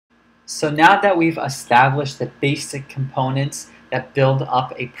So now that we've established the basic components that build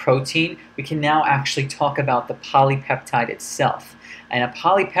up a protein, we can now actually talk about the polypeptide itself. And a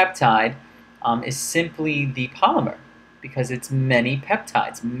polypeptide is simply the polymer because it's many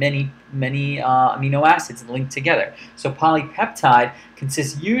peptides, many amino acids linked together. So polypeptide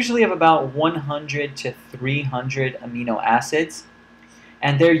consists usually of about 100 to 300 amino acids,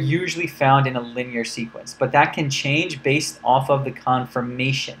 and they're usually found in a linear sequence. But that can change based off of the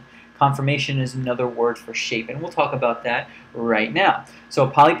conformation. Conformation is another word for shape, and we'll talk about that right now. So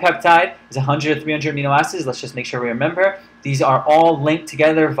polypeptide is 100 to 300 amino acids. Let's just make sure we remember. These are all linked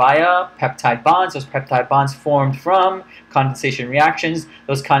together via peptide bonds. Those peptide bonds formed from condensation reactions.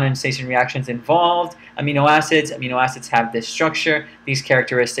 Those condensation reactions involved amino acids. Amino acids have this structure, these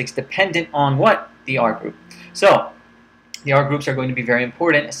characteristics, dependent on what? The R group. So the R groups are going to be very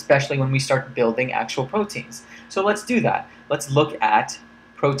important, especially when we start building actual proteins. So let's do that. Let's look at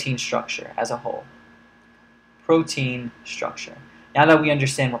protein structure as a whole. Protein structure. Now that we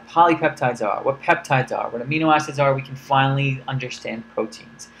understand what polypeptides are, what peptides are, what amino acids are, we can finally understand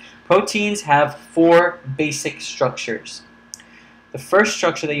proteins. Proteins have four basic structures. The first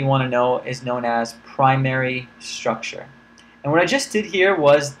structure that you want to know is known as primary structure. And what I just did here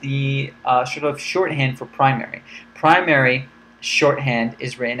was the sort of shorthand for primary. Primary shorthand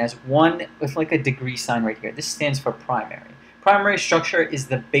is written as one with like a degree sign right here. This stands for primary. Primary structure is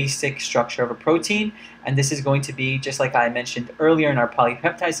the basic structure of a protein, and this is going to be, just like I mentioned earlier in our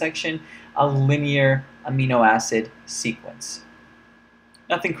polypeptide section, a linear amino acid sequence.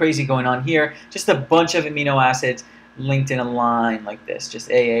 Nothing crazy going on here, just a bunch of amino acids linked in a line like this, just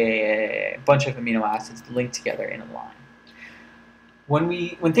a bunch of amino acids linked together in a line.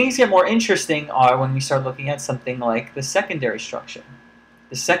 When things get more interesting are when we start looking at something like the secondary structure.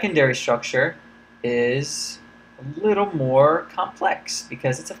 The secondary structure is a little more complex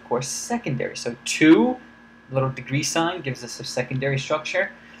because it's of course secondary. So 2, little degree sign, gives us a secondary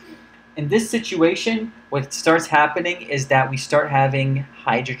structure. In this situation, what starts happening is that we start having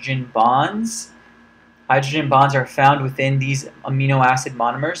hydrogen bonds. Hydrogen bonds are found within these amino acid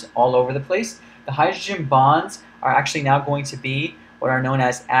monomers all over the place. The hydrogen bonds are actually now going to be what are known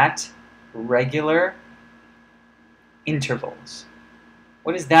as at regular intervals.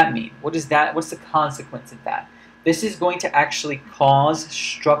 What does that mean? What's the consequence of that? This is going to actually cause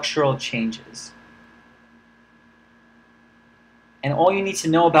structural changes. And all you need to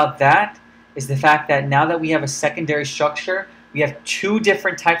know about that is the fact that now that we have a secondary structure, we have 2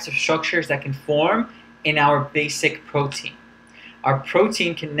 different types of structures that can form in our basic protein. Our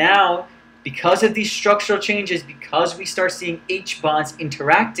protein can now, because of these structural changes, because we start seeing H bonds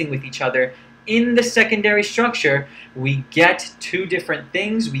interacting with each other in the secondary structure, we get 2 different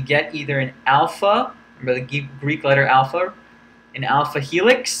things. We get either an alpha, remember the Greek letter alpha, an alpha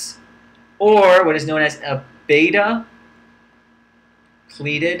helix, or what is known as a beta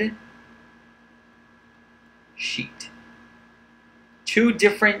pleated sheet. 2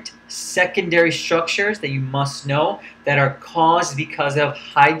 different secondary structures that you must know that are caused because of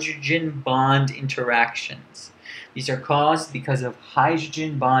hydrogen bond interactions. These are caused because of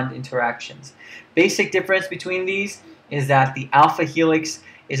hydrogen bond interactions. Basic difference between these is that the alpha helix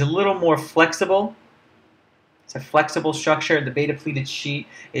is a little more flexible. It's a flexible structure. The beta pleated sheet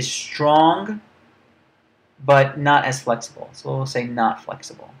is strong, but not as flexible. So we'll say not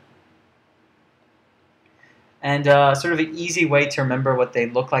flexible. And sort of an easy way to remember what they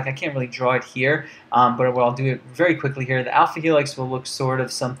look like. I can't really draw it here, but I'll do it very quickly here. The alpha helix will look sort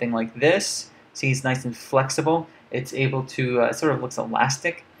of something like this. See, it's nice and flexible. It's able to, it sort of looks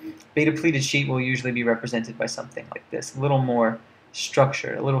elastic. Beta pleated sheet will usually be represented by something like this, a little more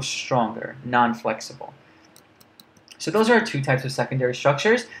structured, a little stronger, non-flexible. So those are our 2 types of secondary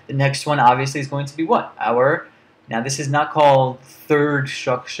structures. The next one obviously is going to be what? Now this is not called third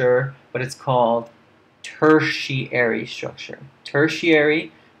structure, but it's called tertiary structure.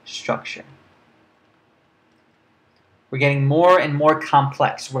 Tertiary structure. We're getting more and more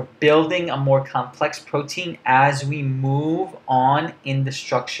complex. We're building a more complex protein as we move on in the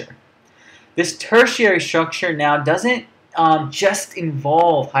structure. This tertiary structure now doesn't just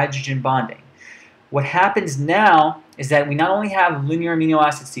involve hydrogen bonding. What happens now is that we not only have linear amino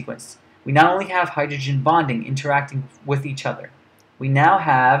acid sequence, we not only have hydrogen bonding interacting with each other, we now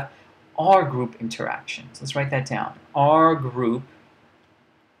have R group interactions. Let's write that down. R group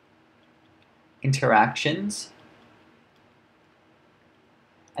interactions.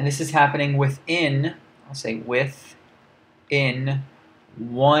 And this is happening within, I'll say within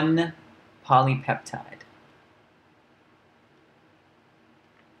one polypeptide.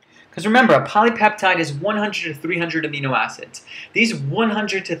 Because remember, a polypeptide is 100 to 300 amino acids. These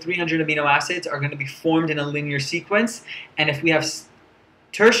 100 to 300 amino acids are going to be formed in a linear sequence, and if we have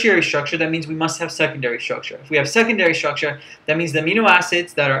tertiary structure, that means we must have secondary structure. If we have secondary structure, that means the amino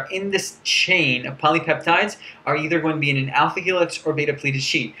acids that are in this chain of polypeptides are either going to be in an alpha helix or beta pleated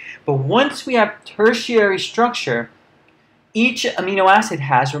sheet. But once we have tertiary structure, each amino acid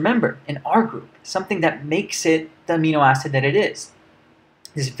has, remember, an R group, something that makes it the amino acid that it is.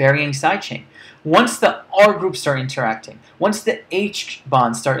 This varying side chain. Once the R groups start interacting, once the H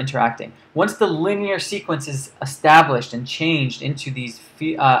bonds start interacting, once the linear sequence is established and changed into these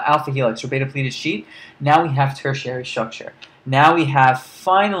alpha helix or beta pleated sheet, now we have tertiary structure. Now we have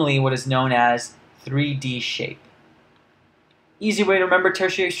finally what is known as 3D shape. Easy way to remember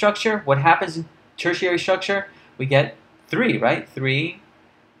tertiary structure. What happens in tertiary structure? We get 3, right? 3.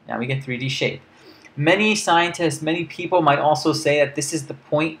 Now we get 3D shape. Many scientists, many people might also say that this is the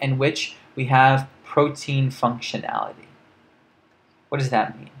point in which we have protein functionality. What does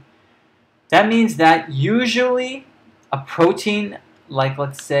that mean? That means that usually a protein, like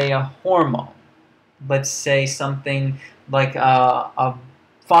let's say a hormone, let's say something like a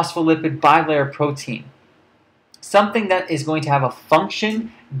phospholipid bilayer protein, something that is going to have a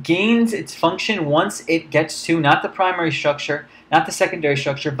function, gains its function once it gets to not the primary structure, not the secondary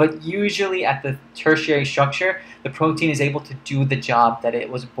structure, but usually at the tertiary structure, the protein is able to do the job that it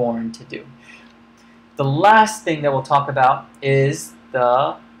was born to do. The last thing that we'll talk about is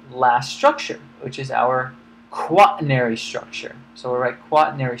the last structure, which is our quaternary structure. So we'll write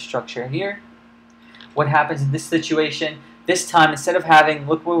quaternary structure here. What happens in this situation? This time, instead of having,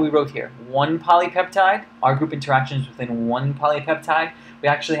 look what we wrote here, one polypeptide, R group interactions within one polypeptide, we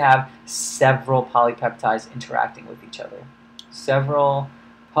actually have several polypeptides interacting with each other. Several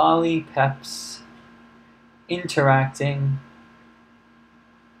polypeps interacting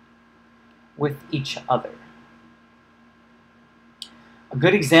with each other. A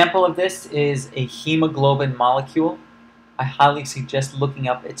good example of this is a hemoglobin molecule. I highly suggest looking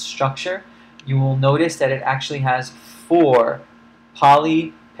up its structure. You will notice that it actually has 4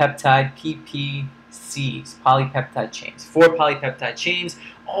 polypeptide PPCs, polypeptide chains. 4 polypeptide chains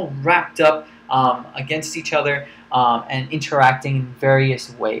all wrapped up against each other and interacting in various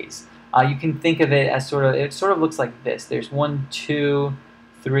ways. You can think of it as it sort of looks like this. There's 1, 2,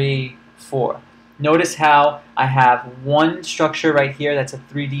 3, 4. Notice how I have one structure right here that's a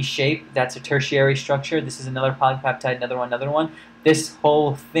 3D shape. That's a tertiary structure. This is another polypeptide, another one. This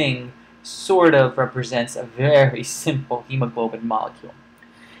whole thing sort of represents a very simple hemoglobin molecule.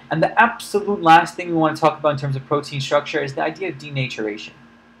 And the absolute last thing we want to talk about in terms of protein structure is the idea of denaturation.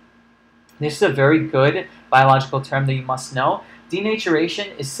 This is a very good biological term that you must know.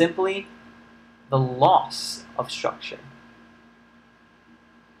 Denaturation is simply the loss of structure,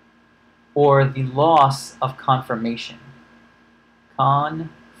 or the loss of conformation.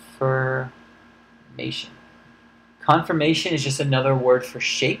 Conformation. Conformation is just another word for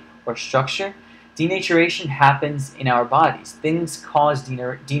shape or structure. Denaturation happens in our bodies. Things cause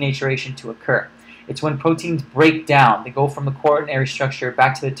denaturation to occur. It's when proteins break down. They go from the quaternary structure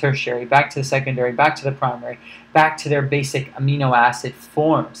back to the tertiary, back to the secondary, back to the primary, back to their basic amino acid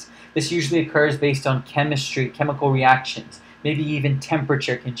forms. This usually occurs based on chemistry, chemical reactions. Maybe even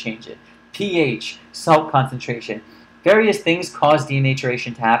temperature can change it. pH, salt concentration. Various things cause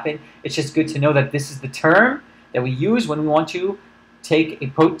denaturation to happen. It's just good to know that this is the term that we use when we want to take a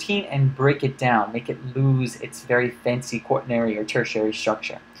protein and break it down, make it lose its very fancy quaternary or tertiary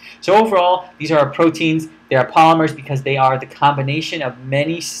structure. So overall, these are our proteins. They are polymers because they are the combination of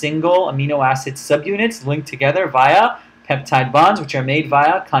many single amino acid subunits linked together via peptide bonds, which are made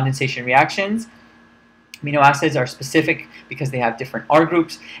via condensation reactions. Amino acids are specific because they have different R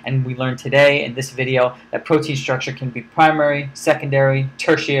groups, and we learned today in this video that protein structure can be primary, secondary,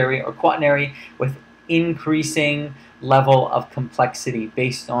 tertiary, or quaternary with increasing level of complexity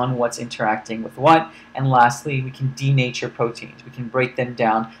based on what's interacting with what. And lastly, we can denature proteins. We can break them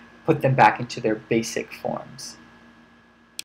down, put them back into their basic forms.